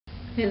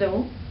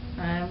Hello,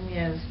 I'm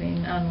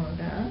Yasmin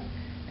Arnolda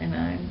and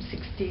I'm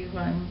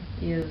 61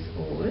 years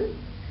old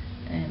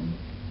and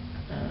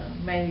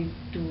married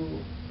to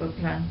a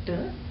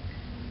planter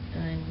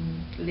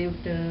and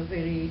lived a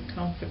very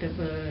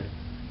comfortable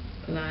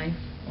life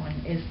on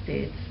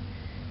estates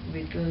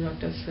with a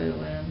lot of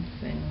servants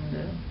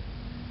and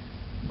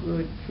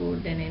good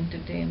food and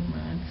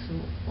entertainment.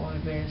 So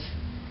always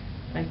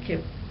I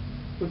kept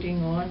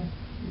putting on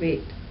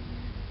weight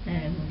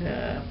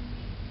and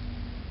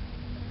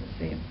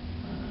say,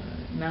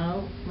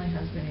 now my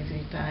husband is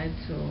retired,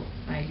 so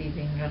I live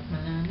in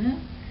Ratmalana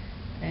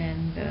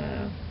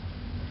and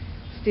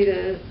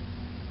still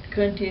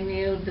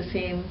continue the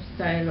same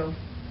style of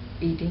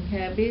eating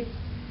habit.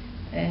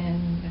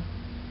 And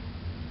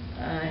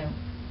I,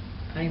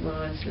 I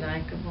was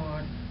like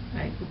about,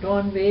 I put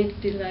on weight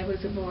till I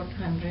was about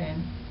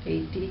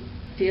 180.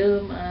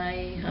 Till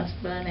my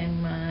husband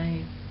and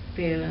my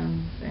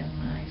parents and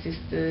my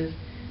sisters,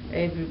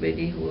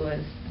 everybody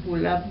who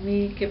loved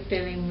me kept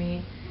telling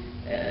me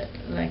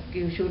like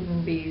you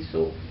shouldn't be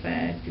so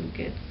fat, you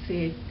get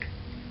sick,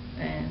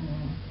 and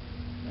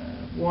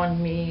want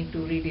me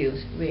to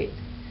reduce weight.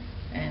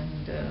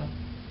 And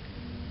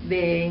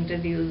they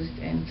introduced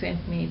and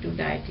sent me to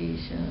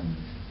dietitians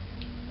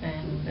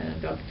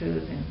and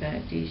doctors and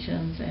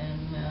dietitians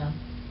and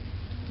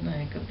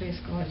like a place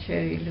called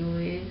Sherry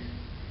Lewis,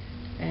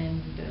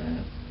 and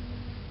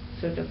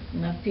sort of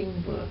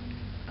nothing worked.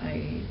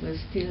 I was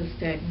still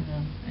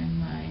stagnant, and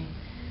my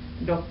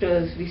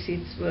doctor's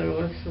visits were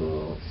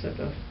also sort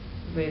of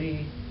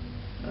very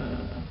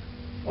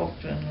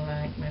often.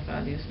 Like my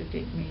father used to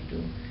take me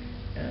to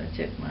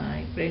check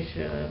my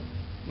pressure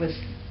was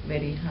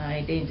very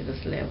high,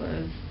 dangerous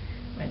levels.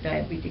 My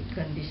diabetic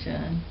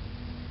condition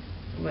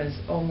was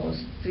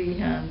almost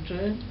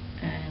 300,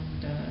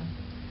 and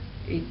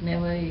it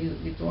never,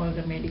 with all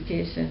the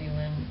medication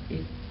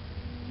even,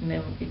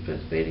 it was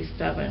very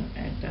stubborn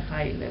at a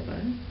high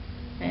level.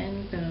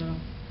 And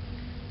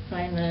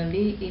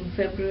finally in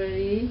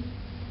February,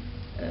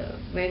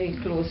 very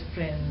close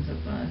friends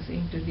of us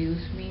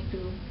introduced me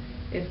to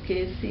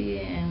FKC,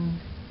 and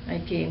I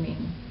came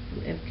in to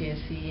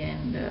FKC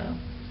and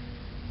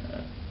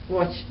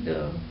watched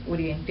the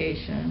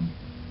orientation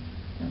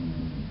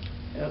and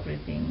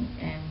everything,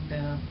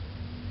 and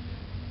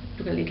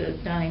took a little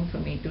time for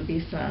me to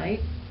decide.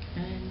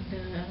 And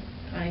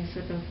I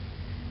sort of,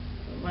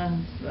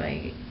 once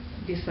I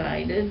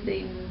decided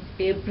in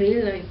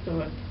April, I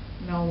thought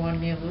now or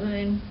never,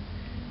 and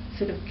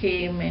sort of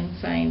came and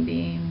signed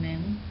in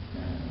and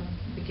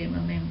became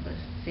a member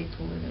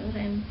stakeholder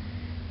and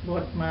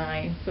bought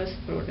my first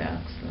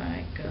products,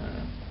 like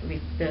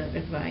with the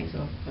advice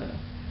of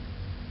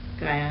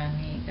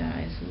Kayani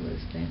guys who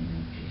was then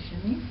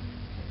nutritionist.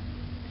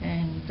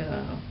 And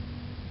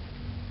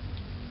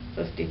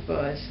first it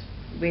was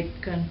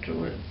weight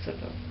control,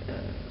 sort of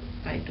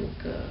I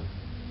took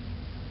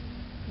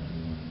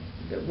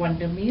the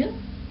Wonder Meal,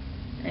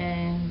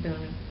 and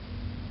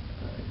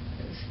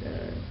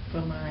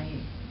for my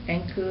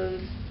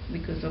ankles,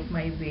 because of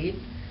my weight,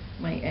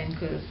 my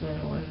ankles were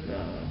all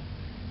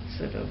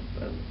sort of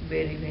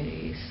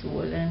very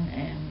swollen,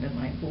 and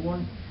my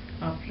bone,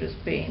 after a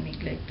sprain,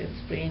 neglected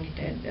sprain, it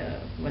had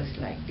was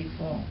like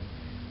deformed.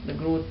 The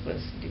growth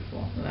was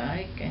deformed,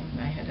 and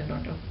I had a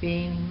lot of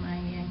pain in my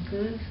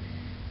ankles,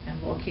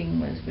 and walking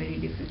was very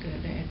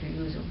difficult. I had to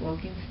use a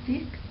walking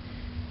stick.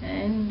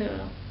 And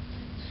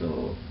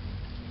so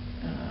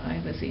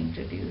I was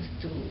introduced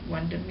to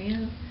Wonder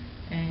Meal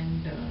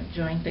and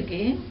joined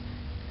again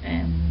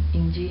and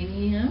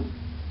Ingenium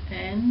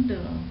and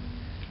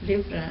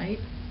Live Right,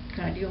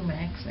 Cardio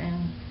Max,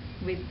 and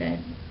with that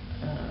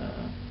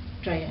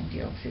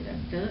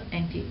tri-antioxidant, the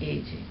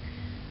anti-aging.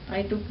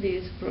 I took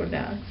these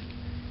products,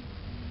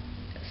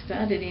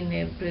 started in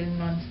April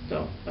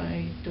non-stop.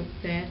 I took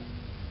that.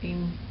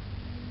 In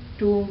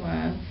 2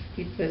 months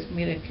it was a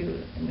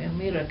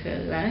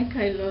miracle. Like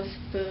I lost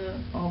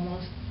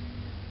almost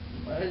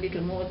a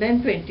little more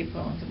than 20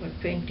 pounds, about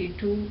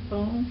 22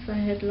 pounds I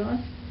had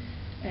lost.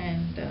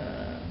 And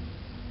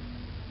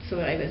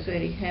so I was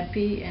very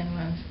happy, and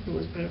once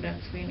those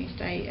products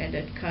finished, I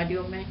added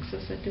Cardio Max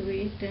as a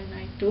weight, and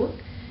I took.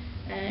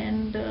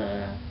 And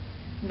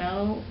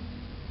now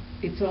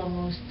it's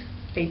almost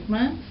 8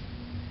 months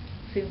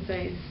since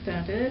I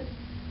started,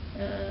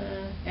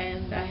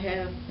 and I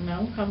have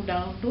now come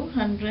down to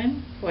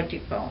 140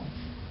 pounds.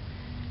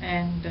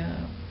 And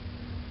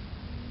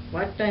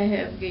what I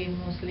have gained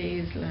mostly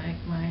is like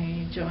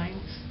my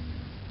joints,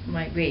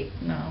 my weight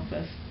now.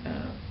 First,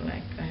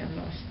 like I have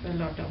lost a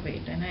lot of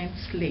weight and I'm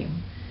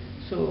slim.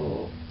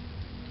 So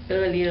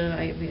earlier,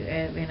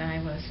 when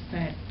I was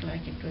fat,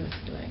 like it was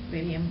like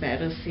very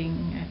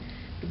embarrassing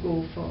to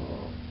go for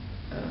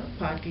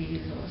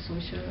parties or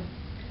social.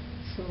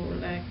 So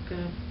like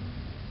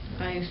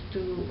I used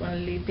to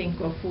only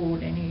think of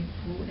food and eat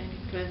food, and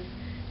it was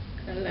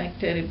like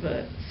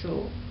terrible.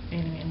 So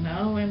anyway,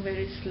 now I'm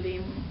very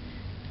slim,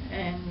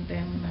 and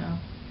then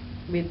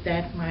with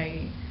that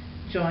my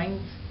joint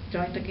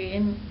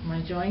again,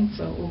 my joints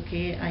are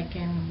okay. I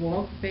can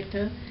walk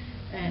better,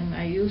 and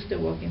I used the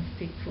walking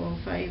stick for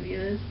 5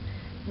 years.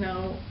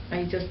 Now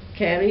I just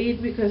carry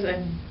it because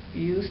I'm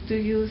used to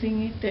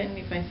using it, and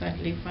if I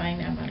suddenly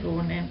find I'm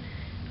alone, and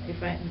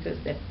because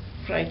that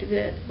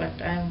frightens,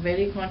 but I'm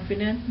very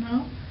confident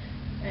now,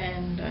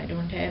 and I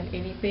don't have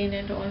any pain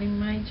at all in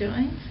my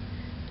joints.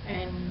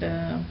 And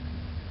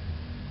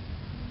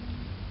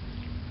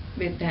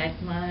with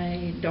that,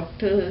 my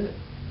doctor,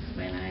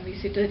 when I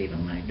visited,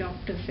 even my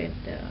doctor said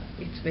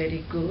it's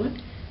very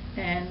good,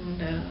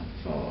 and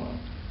for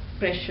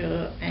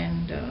pressure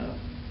and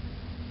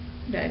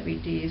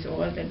diabetes,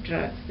 all the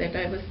drugs that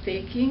I was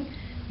taking,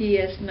 he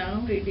has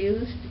now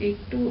reduced it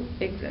to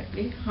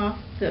exactly half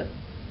the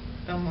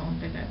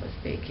amount that I was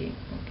taking.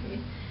 Okay,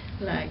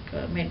 like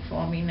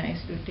metformin I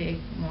used to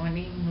take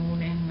morning,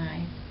 noon and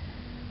night,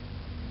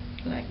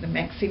 like the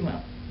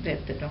maximum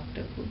that the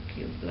doctor could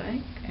give,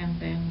 like, and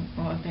then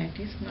all that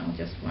is now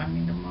just one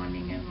in the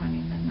morning and one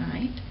in the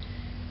night.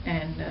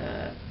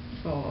 And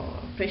for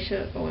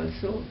pressure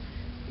also,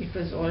 it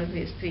was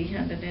always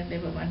 300, and they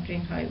were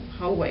wondering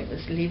how I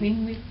was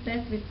living with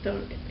that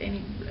without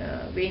any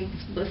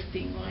veins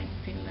bursting or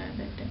anything like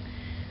that. And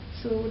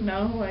so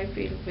now I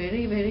feel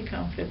very, very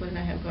comfortable.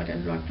 I have got a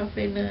lot of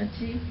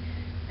energy,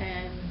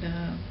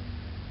 and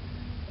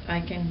I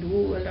can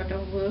do a lot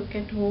of work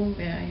at home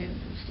where I have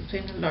to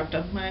spend a lot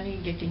of money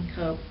getting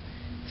help,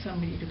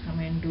 somebody to come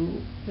and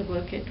do the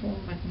work at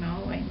home. But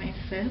now I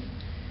myself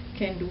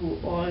can do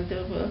all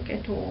the work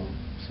at home,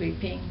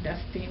 sweeping,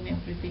 dusting,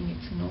 everything.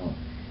 It's no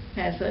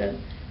hassle,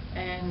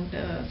 and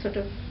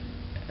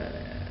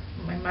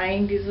my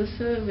mind is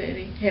also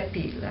very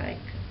happy, like,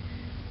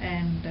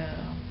 and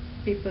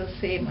people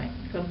say my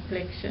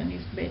complexion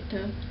is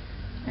better,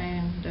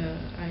 and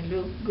I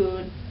look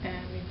good,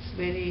 and it's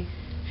very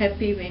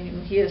happy when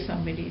you hear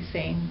somebody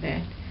saying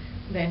that.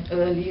 Then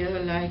earlier,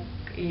 like,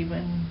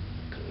 even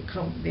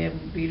there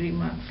would be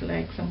remarks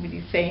like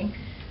somebody saying,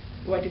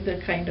 what is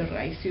the kind of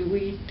rice you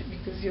eat,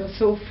 because you're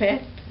so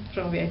fat,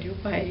 from where do you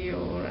buy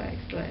your rice,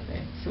 like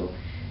that. So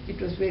it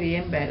was very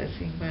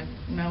embarrassing, but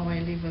now I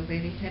live a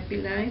very happy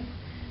life,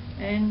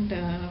 and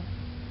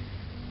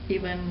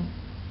even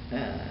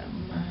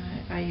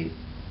I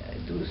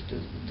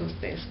those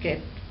days get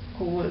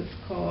colds,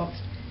 coughs.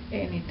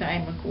 Any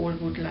time a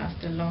cold would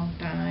last a long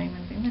time,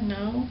 and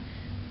now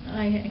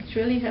I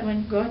actually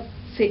haven't got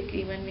sick.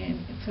 Even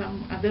when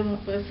some other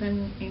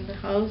person in the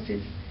house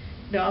is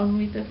down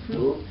with the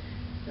flu,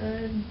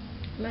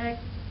 like,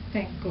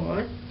 thank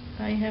God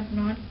I have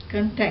not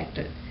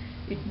contacted.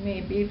 It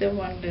may be the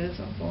wonders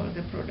of all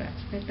the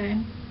products that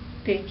I'm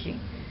taking,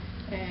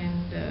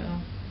 and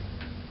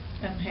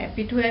I'm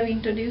happy to have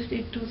introduced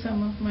it to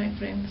some of my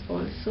friends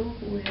also,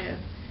 who have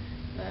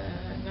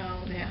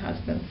now their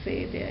husbands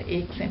say their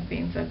aches and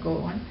pains are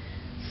gone.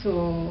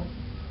 So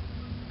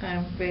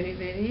I'm very,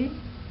 very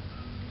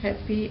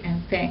happy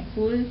and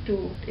thankful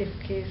to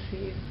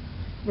FKC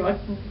brought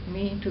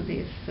me to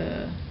this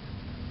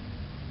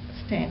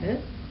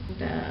standard.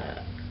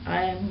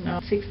 I am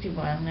now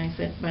 61, I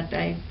said, but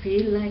I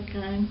feel like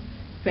I'm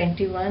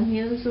 21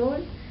 years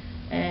old,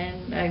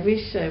 and I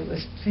wish I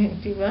was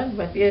 21,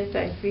 but yet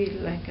I feel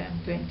like I'm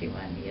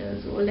 21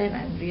 years old, and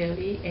I'm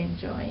really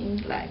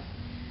enjoying life.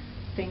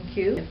 Thank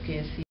you, FKC.